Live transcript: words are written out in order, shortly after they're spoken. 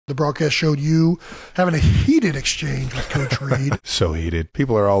The broadcast showed you having a heated exchange with Coach Reid. So heated.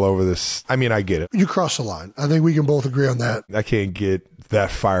 People are all over this. I mean, I get it. You crossed the line. I think we can both agree on that. I can't get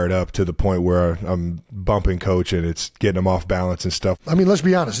that fired up to the point where I'm bumping Coach and it's getting him off balance and stuff. I mean, let's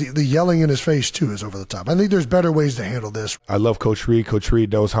be honest. The yelling in his face, too, is over the top. I think there's better ways to handle this. I love Coach Reid. Coach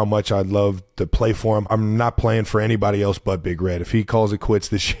Reid knows how much I love to play for him. I'm not playing for anybody else but Big Red. If he calls it quits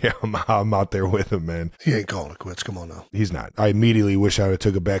this year, I'm out there with him, man. He ain't calling it quits. Come on now. He's not. I immediately wish I would have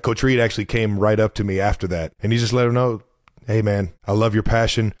took it back. Coach Reid actually came right up to me after that, and he just let him know, hey, man, I love your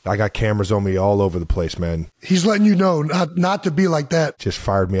passion. I got cameras on me all over the place, man. He's letting you know not to be like that. Just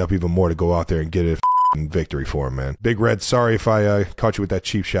fired me up even more to go out there and get a victory for him, man. Big Red, sorry if I caught you with that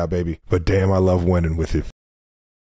cheap shot, baby. But damn, I love winning with you.